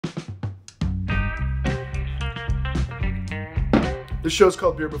This show's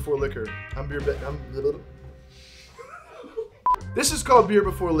called Beer Before Liquor. This is called Beer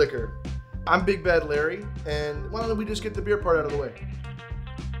Before Liquor. I'm Big Bad Larry, and why don't we just get the beer part out of the way?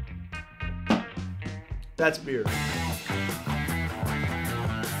 That's beer.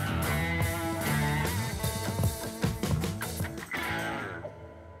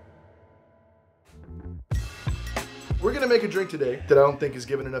 We're gonna make a drink today that I don't think is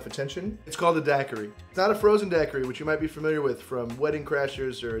given enough attention. It's called a Daiquiri. It's not a frozen Daiquiri, which you might be familiar with from Wedding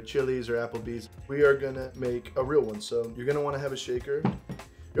Crashers or Chili's or Applebee's. We are gonna make a real one. So you're gonna wanna have a shaker.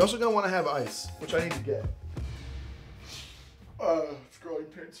 You're also gonna wanna have ice, which I need to get. It's growing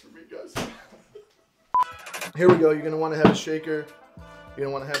pains for me, guys. Here we go. You're gonna wanna have a shaker. You're gonna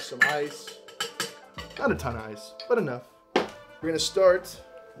wanna have some ice. Not a ton of ice, but enough. We're gonna start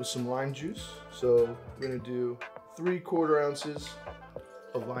with some lime juice. So we're gonna do 3/4 ounces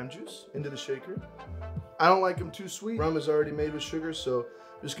of lime juice into the shaker. I don't like them too sweet. Rum is already made with sugar, so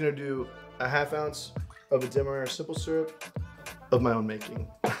I'm just gonna do a 1/2 ounce of a Demerara simple syrup of my own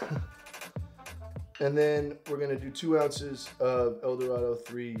making. And then we're gonna do 2 ounces of El Dorado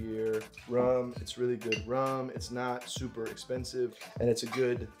 3-year rum. It's really good rum. It's not super expensive, and it's a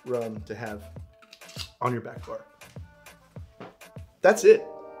good rum to have on your back bar. That's it.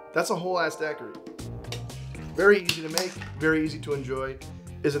 That's a whole ass daiquiri. Very easy to make, very easy to enjoy.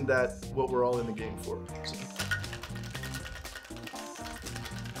 Isn't that what we're all in the game for?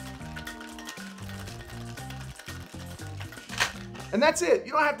 And that's it.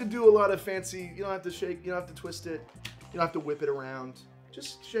 You don't have to do a lot of fancy, you don't have to shake, you don't have to twist it, you don't have to whip it around.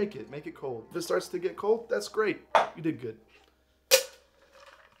 Just shake it, make it cold. If it starts to get cold, that's great. You did good.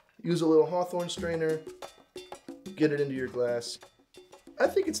 Use a little Hawthorne strainer, get it into your glass. I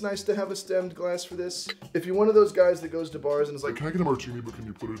think it's nice to have a stemmed glass for this. If you're one of those guys that goes to bars and is like, can I get a martini, but can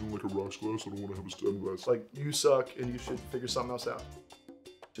you put it in like a rocks glass? I don't want to have a stemmed glass. Like, you suck and you should figure something else out.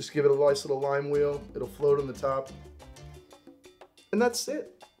 Just give it a nice little lime wheel. It'll float on the top. And that's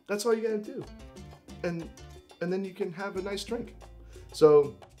it. That's all you gotta do. And then you can have a nice drink.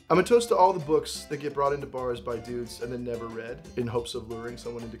 So I'm a toast to all the books that get brought into bars by dudes and then never read in hopes of luring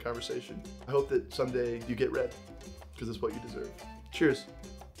someone into conversation. I hope that someday you get read, because it's what you deserve. Cheers.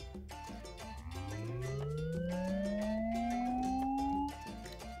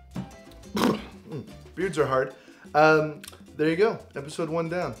 Beards are hard. There you go. Episode 1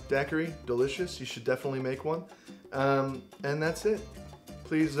 down. Daiquiri, delicious. You should definitely make one. And that's it.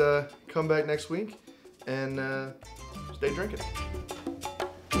 Please come back next week and stay drinking.